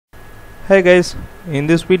Hey guys, in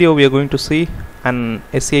this video we are going to see an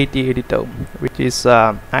Scite editor which is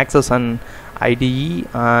access an IDE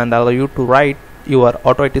and allow you to write your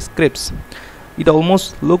Autoit scripts. It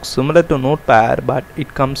almost looks similar to notepad, but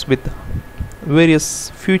it comes with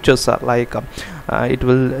various features it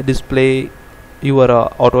will display your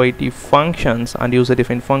Autoit functions and user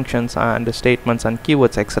defined functions and statements and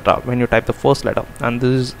keywords, etc. when you type the first letter, and this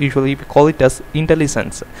is usually we call it as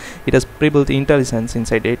intellisense. It has pre-built intellisense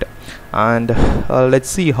inside it, and let's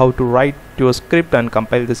see how to write your script and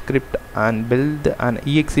compile the script and build an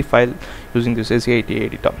exe file using this Scite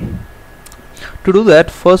editor. To do that,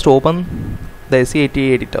 first open the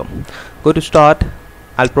Scite editor, go to start,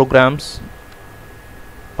 all programs,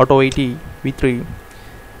 Autoit v3.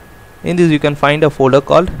 In this you can find a folder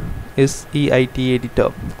called Scite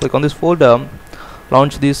editor. Click on this folder,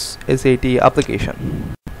 launch this Scite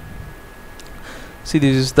application. See,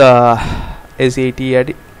 this is the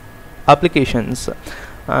Scite applications,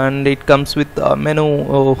 and it comes with a menu,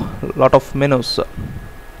 lot of menus.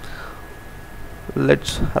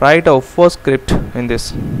 Let's write our first script in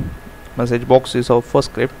this. Message box is our first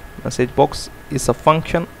script. Message box is a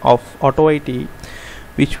function of Autoit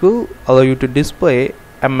which will allow you to display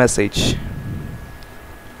a message.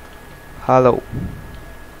 Hello.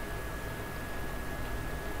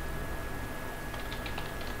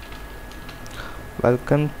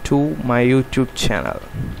 Welcome to my YouTube channel.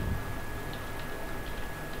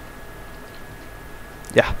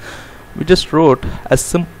 Yeah, we just wrote a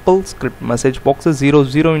simple script. Message box is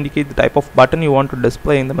 00 indicate the type of button you want to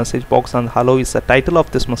display in the message box, and hello is the title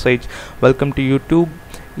of this message. Welcome to YouTube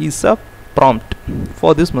is a prompt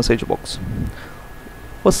for this message box.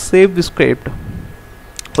 First, save the script.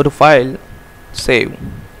 Go to file, save.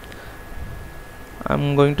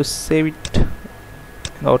 I'm going to save it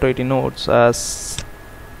in Autoit notes as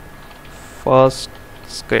first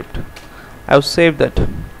script. I've saved that.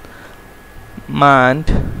 And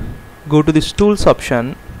go to this tools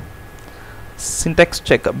option, syntax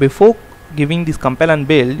check. Before giving this compile and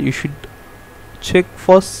build, you should check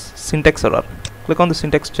for syntax error. Click on the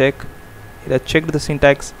syntax check. It has checked the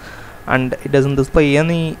syntax and it doesn't display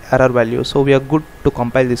any error value, so we are good to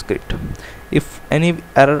compile the script. If any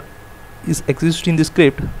error is exists in the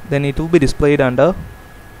script, then it will be displayed under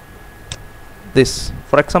this.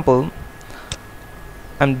 For example,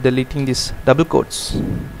 I'm deleting this double quotes.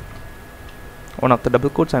 One of the double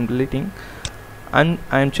quotes I'm deleting, and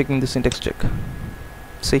I am checking the syntax check.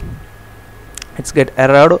 See, it's get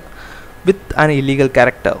errored with an illegal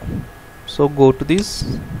character. So go to this,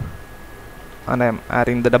 and I am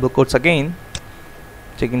adding the double quotes again,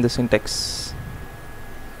 checking the syntax.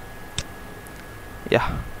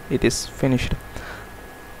 Yeah, it is finished.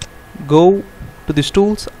 Go to these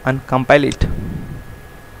tools and compile it.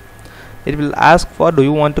 It will ask for, do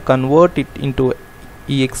you want to convert it into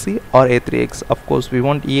exe or a3x? Of course we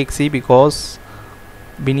want exe because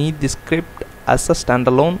we need this script as a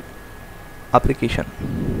standalone application.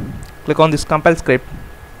 Click on this compile script.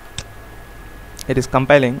 It is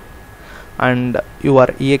compiling, and your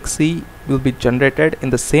exe will be generated in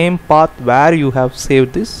the same path where you have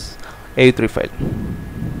saved this a3 file.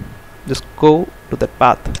 Just go to that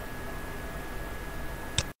path.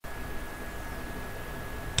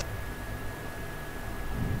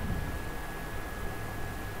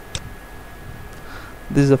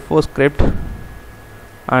 This is the first script,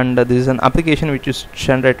 and this is an application which is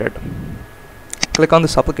generated. Click on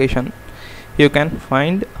this application. You can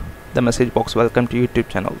find the message box, welcome to YouTube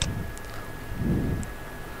channel.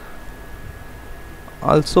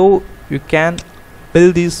 Also, you can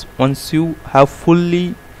build this once you have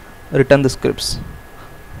fully written the scripts.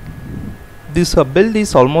 This build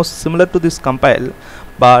is almost similar to this compile,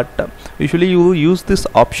 but usually you use this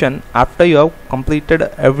option after you have completed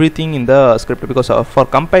everything in the script, because for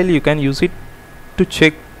compile you can use it to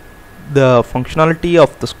check the functionality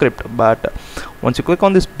of the script, but once you click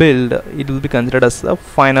on this build, it will be considered as a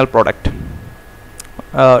final product.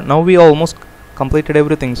 Now we almost completed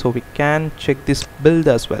everything, so we can check this build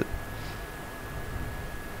as well.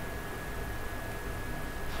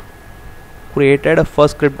 Created a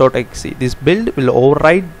first script.exe. This build will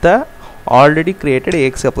override the already created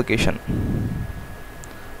exe application.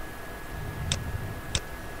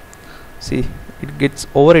 See, it gets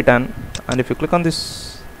overwritten, and if you click on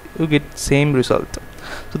this, you get same result.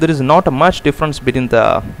 So there is not a much difference between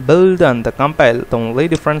the build and the compile. The only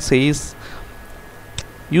difference is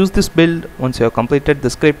use this build once you have completed the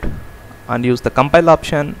script, and use the compile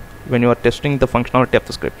option when you are testing the functionality of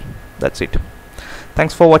the script. That's it.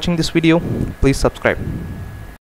 Thanks for watching this video. Please subscribe.